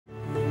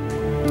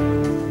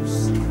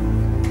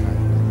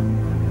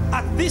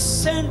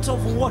descent of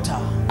water,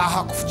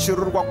 aha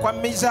kufuchururwa kwa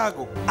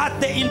mizago at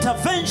the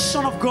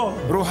intervention of God,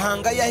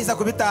 ruhanga yahiza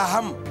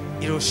kubitahamu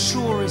it will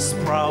surely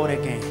sprout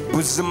again.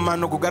 buzima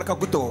no kugaruka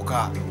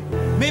gutoka.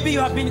 Maybe you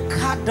have been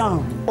cut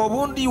down.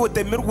 Obundi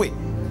wotemerwe.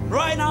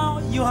 Right now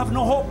you have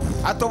no hope.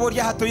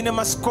 Atoborya hatoine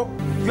masiko.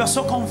 You are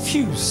so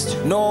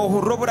confused. No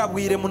hurobura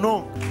bwire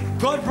muno.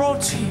 God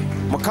brought you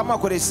Mukama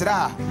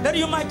koresera that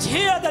you might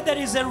hear that there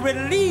is a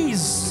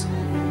release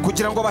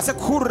kugira ngo base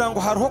kurura ngo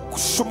hariho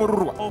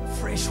kushumururwa of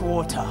fresh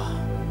water.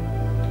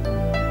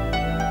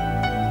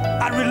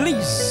 A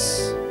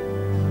release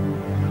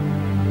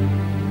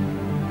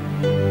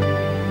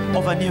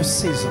of a new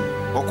season.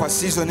 okwa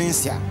season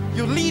insya.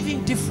 You're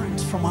living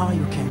different from how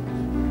you came.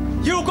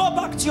 You go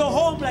back to your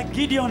home like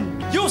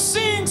Gideon. You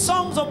sing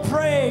songs of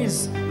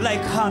praise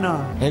like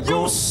Hannah.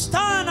 You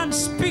stand and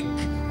speak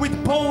with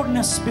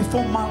boldness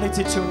before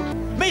multitude.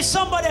 May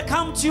somebody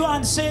come to you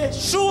and say,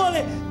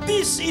 surely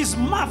this is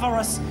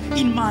marvelous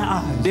in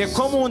my eyes.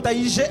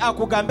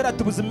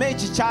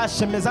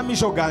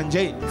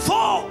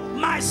 For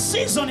my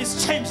season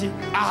is changing.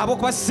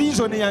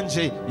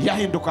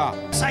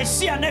 So I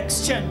see an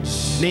exchange.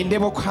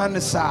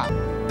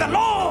 The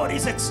Lord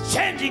is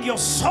exchanging your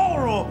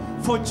sorrow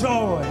for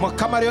joy. Some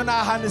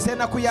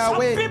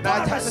people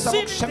have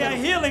received their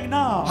healing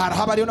now.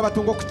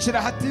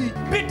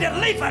 Be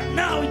delivered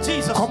now in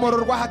Jesus'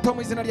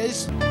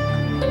 name.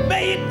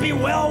 May it be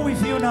well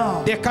with you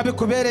now.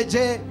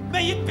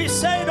 May it be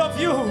said of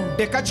you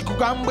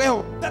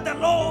that the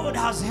Lord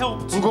has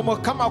helped you.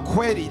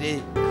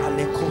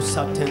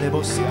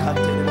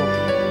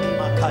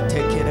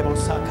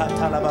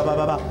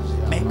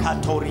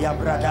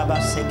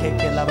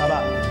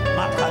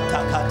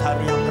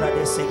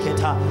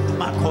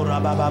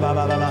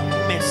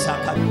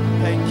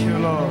 Thank you,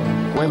 Lord.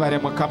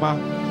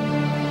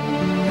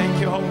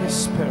 Thank you, Holy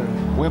Spirit.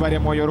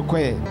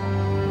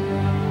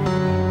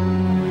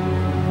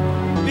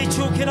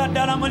 Bichukira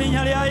dala muri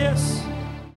nyali ya Yesu.